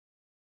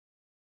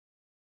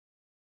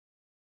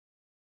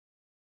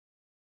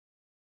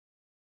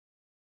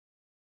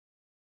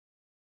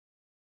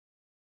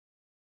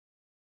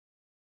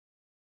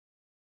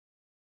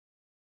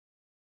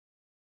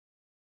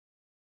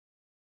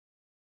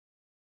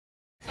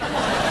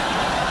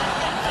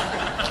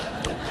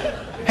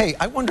Hey,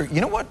 I wonder,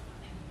 you know what?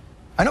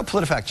 I know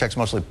PolitiFact checks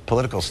mostly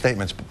political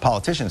statements,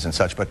 politicians and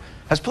such, but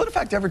has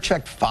PolitiFact ever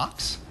checked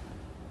Fox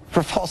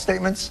for false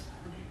statements?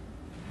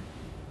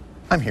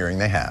 I'm hearing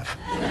they have.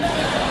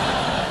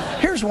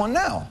 Here's one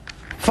now.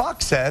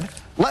 Fox said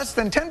less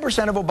than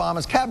 10% of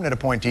Obama's cabinet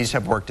appointees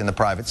have worked in the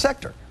private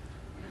sector.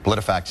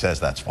 PolitiFact says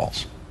that's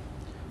false.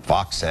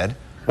 Fox said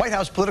White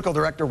House political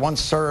director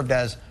once served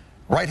as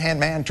right-hand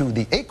man to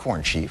the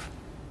Acorn chief.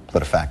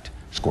 PolitiFact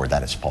scored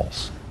that as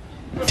false.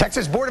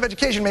 Texas Board of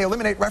Education may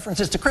eliminate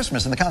references to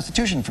Christmas in the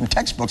Constitution from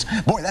textbooks.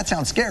 Boy, that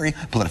sounds scary.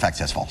 PolitiFact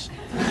says false.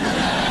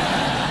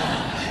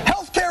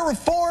 Healthcare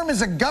reform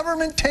is a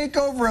government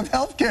takeover of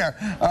healthcare.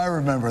 I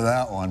remember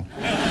that one.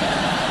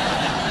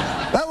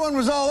 That one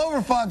was all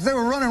over Fox. They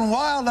were running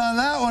wild on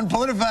that one.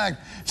 PolitiFact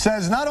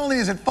says not only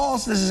is it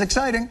false, this is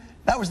exciting,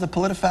 that was the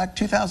PolitiFact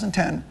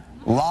 2010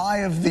 Lie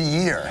of the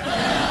Year.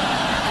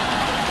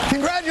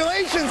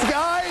 Congratulations,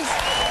 guys.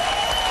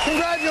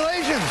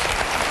 Congratulations.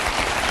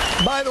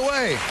 By the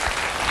way,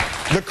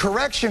 the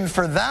correction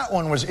for that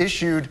one was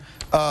issued,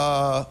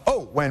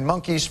 when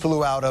monkeys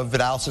flew out of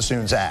Vidal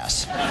Sassoon's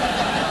ass.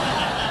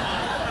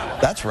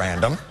 That's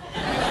random.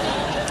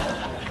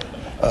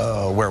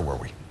 Where were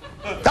we?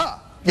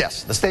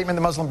 Yes, the statement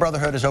the Muslim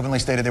Brotherhood has openly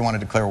stated they want to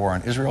declare war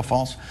on Israel.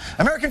 False.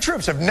 American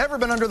troops have never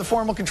been under the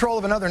formal control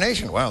of another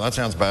nation. Wow, that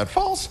sounds bad.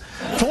 False.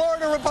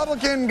 Florida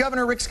Republican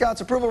Governor Rick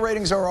Scott's approval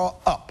ratings are all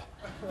up.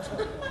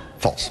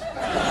 False.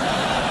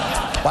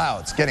 Wow,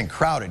 it's getting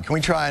crowded. Can we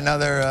try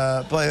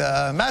another play?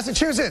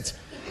 Massachusetts.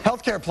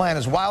 Healthcare plan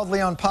is wildly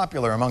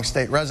unpopular among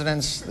state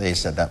residents. They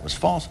said that was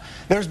false.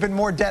 There's been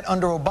more debt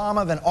under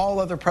Obama than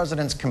all other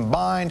presidents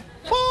combined.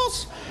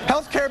 False.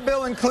 Healthcare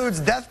bill includes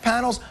death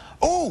panels.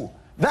 Ooh,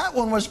 that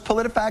one was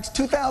PolitiFact's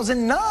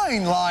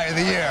 2009 Lie of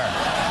the Year.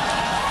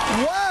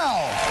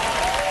 Wow.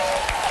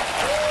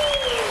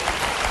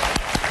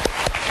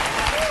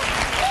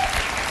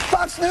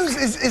 Fox News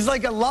is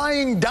like a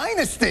lying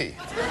dynasty.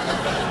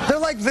 They're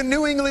like the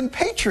New England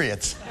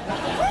Patriots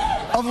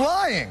of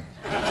lying.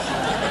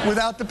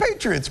 Without the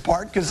Patriots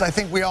part, because I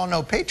think we all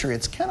know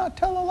Patriots cannot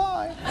tell a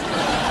lie.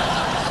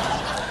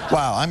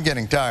 Wow, I'm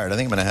getting tired. I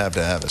think I'm going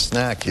to have a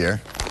snack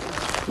here.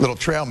 A little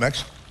trail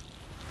mix.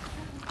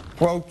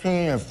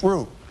 Protein and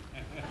fruit.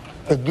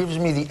 It gives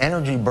me the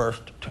energy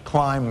burst to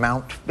climb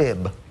Mount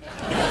Fib.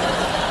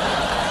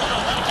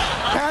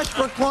 Cash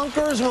for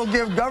clunkers will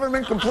give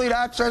government complete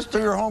access to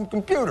your home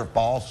computer.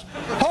 False.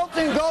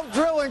 Halting Gulf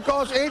drilling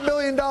costs $8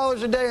 billion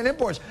a day in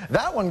imports.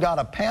 That one got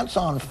a pants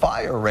on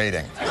fire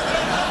rating.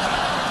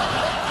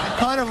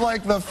 Kind of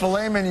like the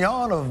filet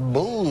mignon of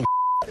bull.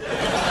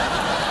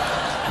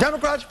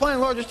 Democrats plan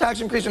largest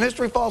tax increase in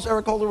history. False.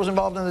 Eric Holder was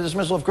involved in the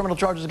dismissal of criminal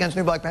charges against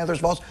New Black Panthers.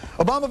 False.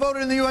 Obama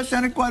voted in the U.S.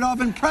 Senate quite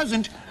often.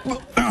 Present.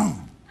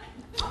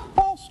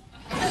 False.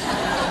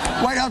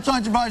 White House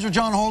Science Advisor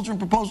John Holtzman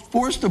proposed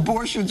forced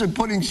abortions and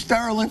putting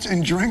sterilants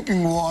in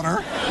drinking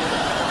water.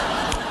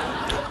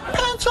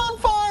 Pants on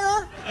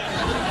fire.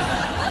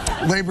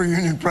 Labor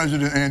Union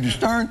President Andy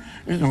Stern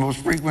is the most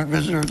frequent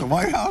visitor at the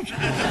White House.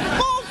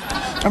 False.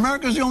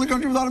 America is the only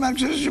country with automatic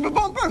citizenship at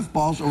both birth.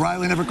 False.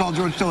 O'Reilly never called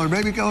George Tiller a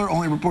baby killer,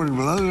 only reported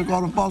with others who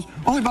called him false.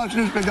 Only Fox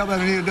News picked up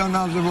that Anita Dunn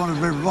announced every one of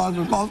his favorite flaws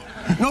was false.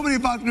 Nobody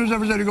at Fox News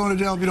ever said you're going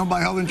to jail if you don't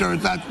buy health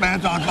insurance. That's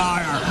pants on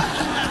fire.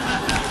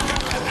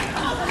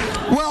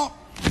 Well,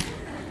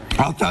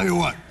 I'll tell you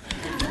what.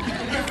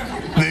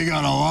 They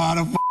got a lot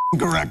of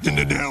correcting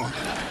to do.